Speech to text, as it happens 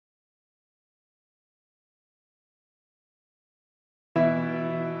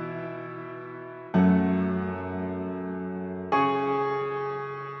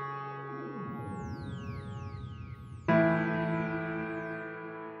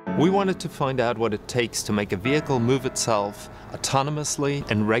We wanted to find out what it takes to make a vehicle move itself autonomously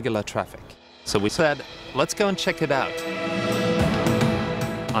in regular traffic. So we said, let's go and check it out.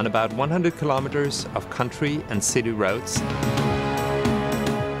 On about 100 kilometers of country and city roads,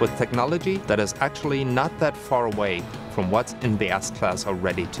 with technology that is actually not that far away from what's in the S-Class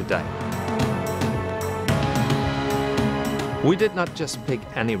already today. We did not just pick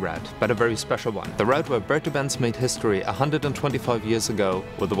any route, but a very special one. The route where Bertha Benz made history 125 years ago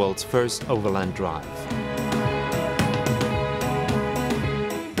with the world's first overland drive.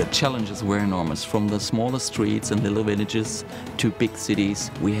 The challenges were enormous. From the smaller streets and little villages to big cities,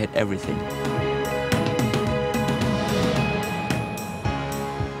 we had everything.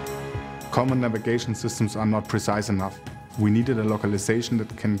 Common navigation systems are not precise enough. We needed a localization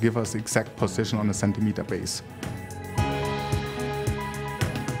that can give us the exact position on a centimeter base.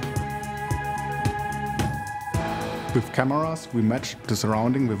 With cameras, we matched the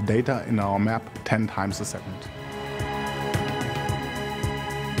surrounding with data in our map 10 times a second.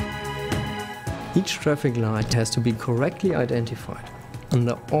 Each traffic light has to be correctly identified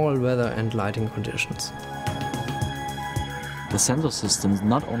under all weather and lighting conditions. The sensor systems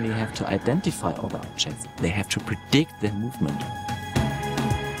not only have to identify all the objects, they have to predict their movement.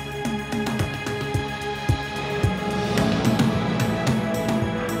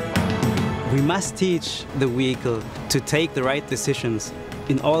 We must teach the vehicle to take the right decisions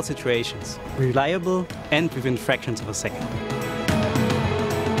in all situations, reliable and within fractions of a second.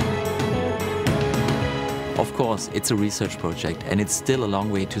 Of course, it's a research project and it's still a long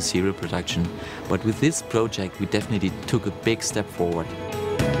way to serial production, but with this project we definitely took a big step forward.